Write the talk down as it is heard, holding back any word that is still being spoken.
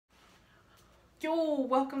Yo,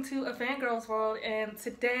 welcome to A Fangirl's World, and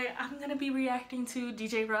today I'm gonna be reacting to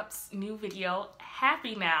Deejay Rupp's new video,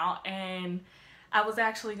 Happy Now, and I was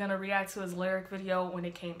actually gonna react to his lyric video when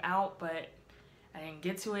it came out, but I didn't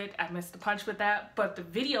get to it. I missed the punch with that, but the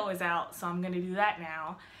video is out, so I'm gonna do that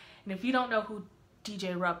now. And if you don't know who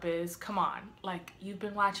Deejay Rupp is, come on. Like, you've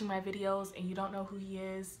been watching my videos and you don't know who he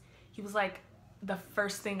is. He was like the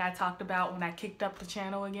first thing I talked about when I kicked up the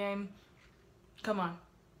channel again. Come on.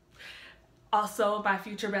 Also, my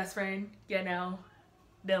future best friend, you know,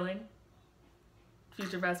 Dylan.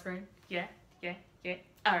 Future best friend. Yeah.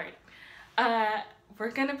 Alright. I'm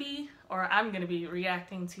gonna be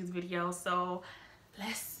reacting to the video, so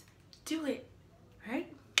let's do it.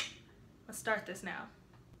 Alright? Let's start this now.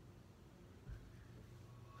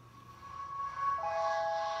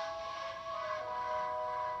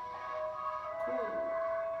 Cool.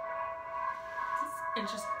 This is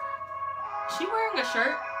interesting. Is she wearing a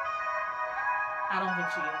shirt? I don't think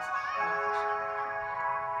she is.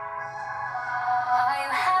 Are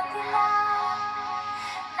you happy now?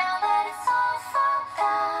 Now that it's all fucked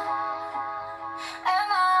up.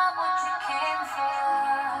 Am I what you came for?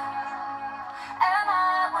 Am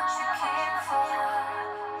I what you came for?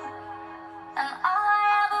 And all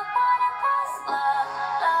I ever wanted was love,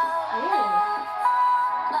 love,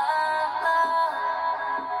 love, love, love.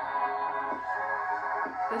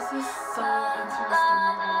 This is so interesting.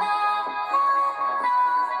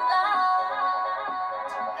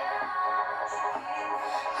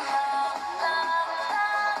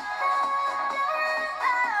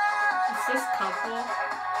 This couple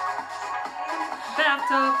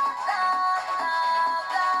bathtub.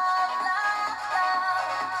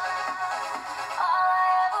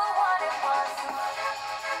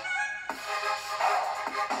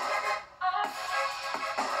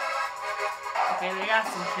 Okay, they got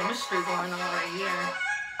some chemistry going on right here.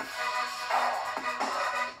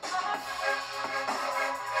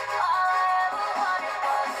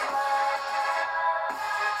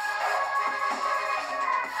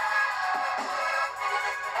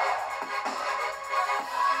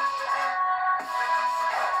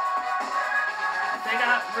 They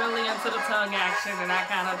got really into the tongue action, and I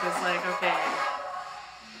kind of just like, okay.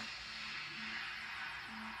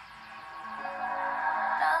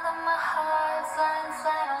 Now that my heart's lying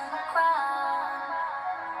flat on the ground.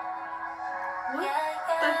 What Yeah,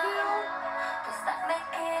 the yeah. hell? Does that make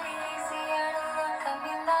it easier to look at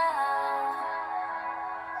me now?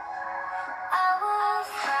 I was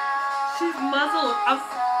proud. She's muzzled.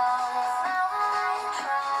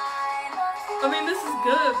 I mean, this is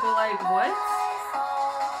good, but like, what?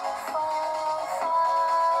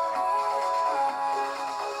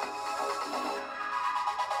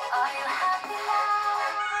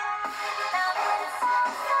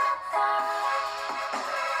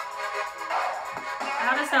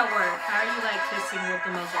 How does that work? How are you like kissing with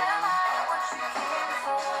the muzzle on?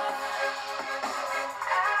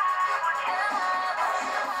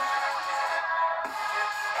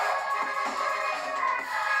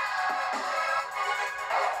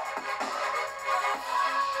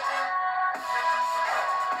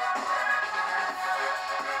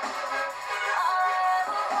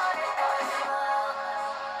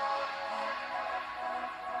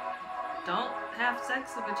 Don't have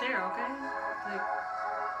sex with a chair, okay? Like,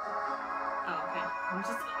 oh, okay. I'm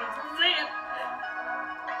just saying.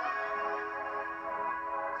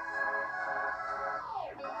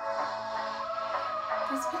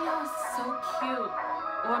 This video is so cute.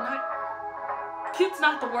 Well, not cute's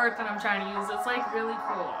not the word that I'm trying to use. It's like really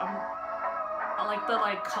cool. I like the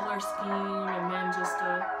like color scheme, and then just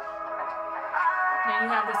then you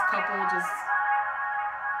have this couple just.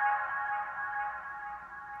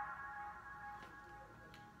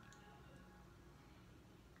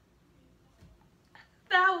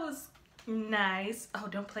 That was nice. Oh,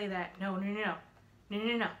 don't play that. No.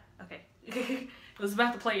 Okay. It was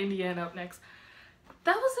about to play Indiana up next.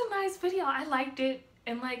 That was a nice video. I liked it.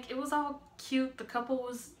 And like, it was all cute. The couple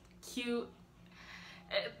was cute.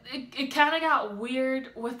 It kind of got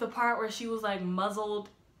weird with the part where she was like muzzled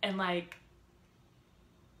and like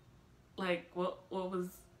what was,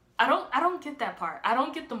 I don't get that part. I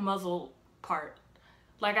don't get the muzzle part.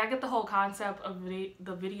 Like, I get the whole concept of the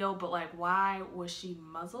video, but like, why was she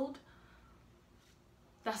muzzled?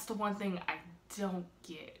 That's the one thing I don't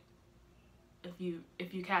get. If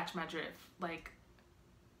you catch my drift, like,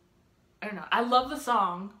 I don't know. I love the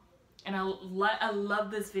song, and I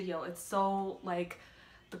love this video. It's so like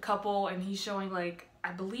the couple, and he's showing like,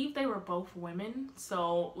 I believe they were both women,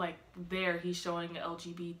 so like there he's showing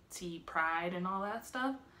LGBT pride and all that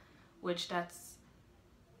stuff, which that's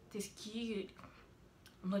cute.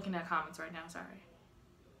 I'm looking at comments right now, sorry.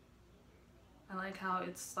 I like how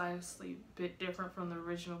it's slightly a bit different from the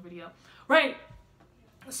original video. Right,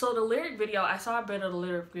 so the lyric video, I saw a bit of the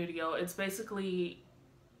lyric video. It's basically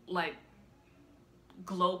like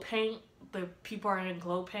glow paint. The people are in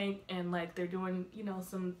glow paint and like they're doing, you know,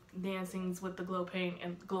 some dancings with the glow paint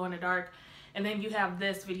and glow in the dark. And then you have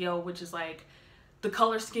this video, which is like the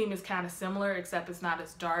color scheme is kind of similar, except it's not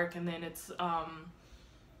as dark, and then it's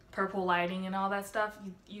purple lighting and all that stuff.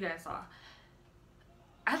 You guys saw.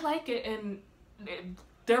 I like it, and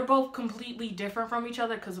they're both completely different from each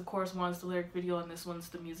other because of course one's the lyric video and this one's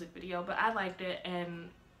the music video, but I liked it, and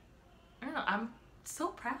I don't know, I'm so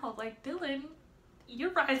proud. Like, Dylan,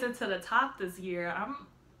 you're rising to the top this year.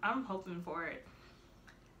 I'm hoping for it.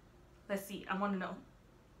 Let's see, I want to know.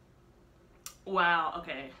 Wow,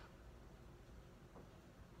 okay.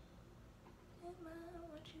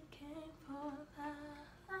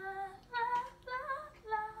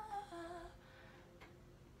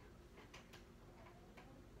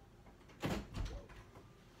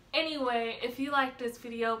 Anyway, if you like this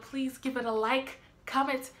video, please give it a like,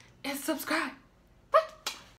 comment, and subscribe.